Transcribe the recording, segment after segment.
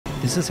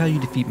This is how you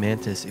defeat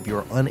Mantis if you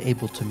are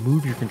unable to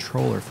move your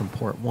controller from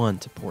port 1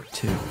 to port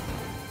 2.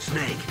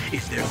 Snake,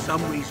 is there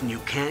some reason you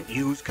can't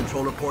use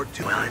controller port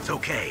 2? Well, it's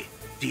okay.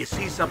 Do you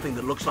see something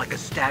that looks like a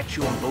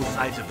statue on both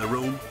sides of the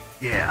room?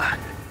 Yeah.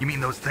 You mean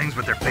those things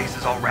with their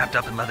faces all wrapped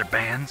up in leather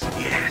bands?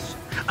 Yes.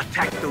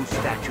 Attack those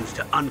statues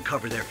to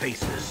uncover their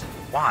faces.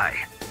 Why?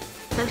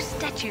 Those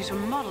statues were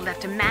modeled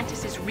after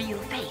Mantis's real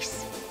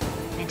face.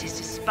 Mantis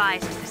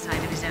despises the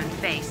sight of his own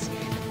face.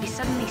 If he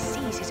suddenly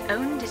sees his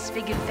own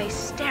disfigured face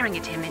staring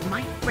at him, it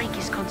might break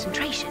his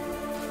concentration.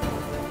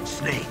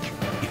 Snake,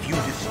 if you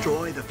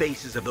destroy the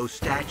faces of those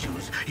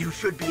statues, you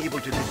should be able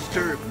to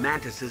disturb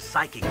Mantis's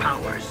psychic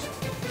powers.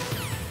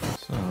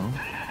 So...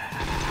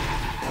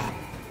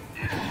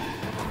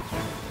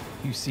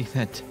 you see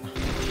that...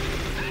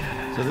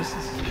 So this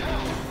is...